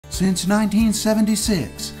Since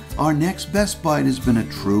 1976, our next best bite has been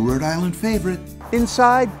a true Rhode Island favorite.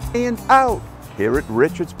 Inside and out, here at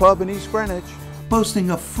Richard's Pub in East Greenwich.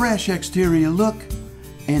 Boasting a fresh exterior look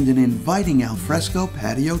and an inviting alfresco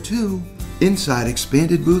patio too. Inside,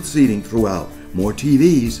 expanded booth seating throughout, more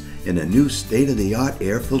TVs, and a new state-of-the-art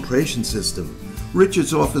air filtration system.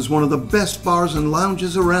 Richard's offers one of the best bars and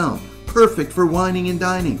lounges around, perfect for wining and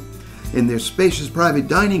dining. And their spacious private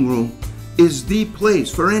dining room is the place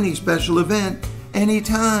for any special event,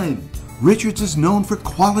 anytime. Richard's is known for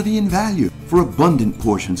quality and value, for abundant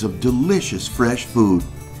portions of delicious fresh food,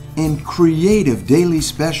 and creative daily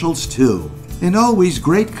specials too. And always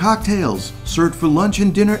great cocktails, served for lunch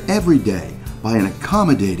and dinner every day by an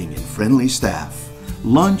accommodating and friendly staff.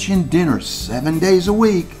 Lunch and dinner 7 days a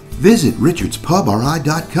week. Visit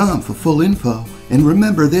richardspubri.com for full info, and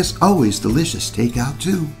remember there's always delicious takeout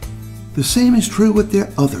too. The same is true with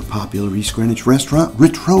their other popular East Greenwich restaurant,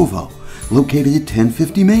 Ritrovo, located at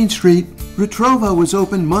 1050 Main Street. Ritrovo is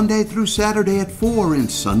open Monday through Saturday at 4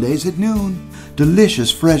 and Sundays at noon.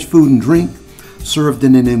 Delicious fresh food and drink, served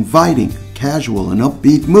in an inviting, casual, and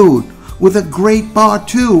upbeat mood, with a great bar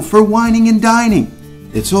too for wining and dining.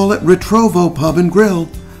 It's all at Ritrovo Pub and Grill.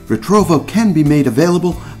 Ritrovo can be made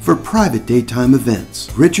available for private daytime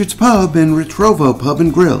events. Richard's Pub and Ritrovo Pub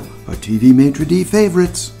and Grill are TV maitre d'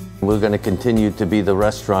 favorites. We're going to continue to be the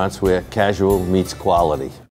restaurants where casual meets quality.